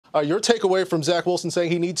Your takeaway from Zach Wilson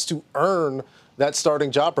saying he needs to earn that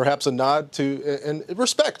starting job, perhaps a nod to and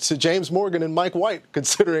respect to James Morgan and Mike White,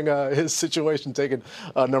 considering his situation taking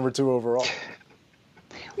 #2 overall.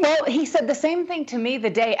 Well, he said the same thing to me the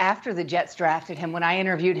day after the Jets drafted him when I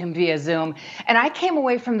interviewed him via Zoom. And I came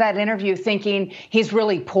away from that interview thinking he's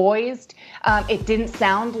really poised. It didn't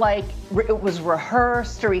sound like it was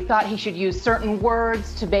rehearsed or he thought he should use certain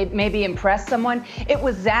words to maybe impress someone. It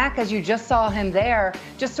was Zach, as you just saw him there,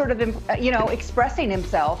 just sort of, expressing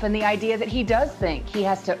himself and the idea that he does think he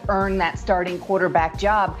has to earn that starting quarterback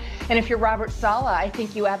job. And if you're Robert Saleh, I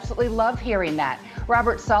think you absolutely love hearing that.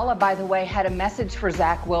 Robert Saleh, by the way, had a message for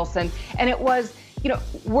Zach Wilson, and it was,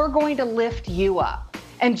 we're going to lift you up.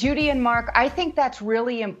 And Judy and Mark, I think that's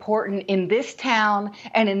really important in this town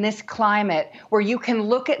and in this climate where you can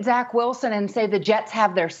look at Zach Wilson and say the Jets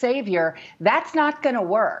have their savior. That's not going to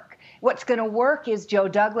work. What's going to work is Joe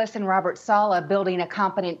Douglas and Robert Saleh building a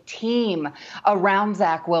competent team around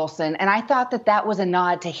Zach Wilson. And I thought that that was a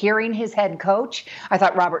nod to hearing his head coach. I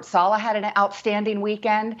thought Robert Saleh had an outstanding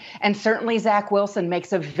weekend. And certainly Zach Wilson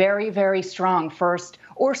makes a very, very strong first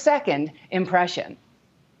or second impression.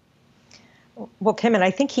 Well, Kim, and I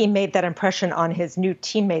think he made that impression on his new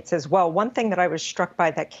teammates as well. One thing that I was struck by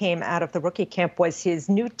that came out of the rookie camp was his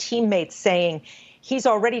new teammates saying he's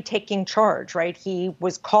already taking charge, right? He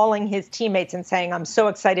was calling his teammates and saying, I'm so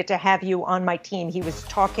excited to have you on my team. He was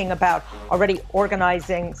talking about already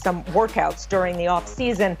organizing some workouts during the off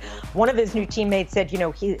season. One of his new teammates said,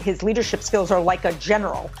 his leadership skills are like a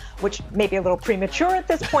general, which may be a little premature at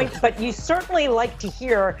this point, but you certainly like to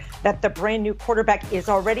hear that the brand new quarterback is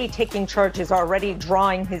already taking charge, is already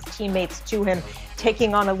drawing his teammates to him,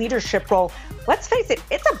 taking on a leadership role. Let's face it,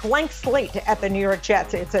 it's a blank slate at the New York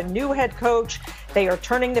Jets. It's a new head coach. They are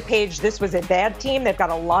turning the page. This was a bad team. They've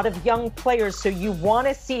got a lot of young players. So you want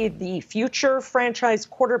to see the future franchise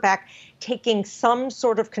quarterback taking some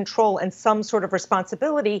sort of control and some sort of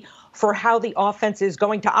responsibility for how the offense is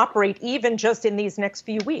going to operate, even just in these next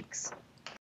few weeks.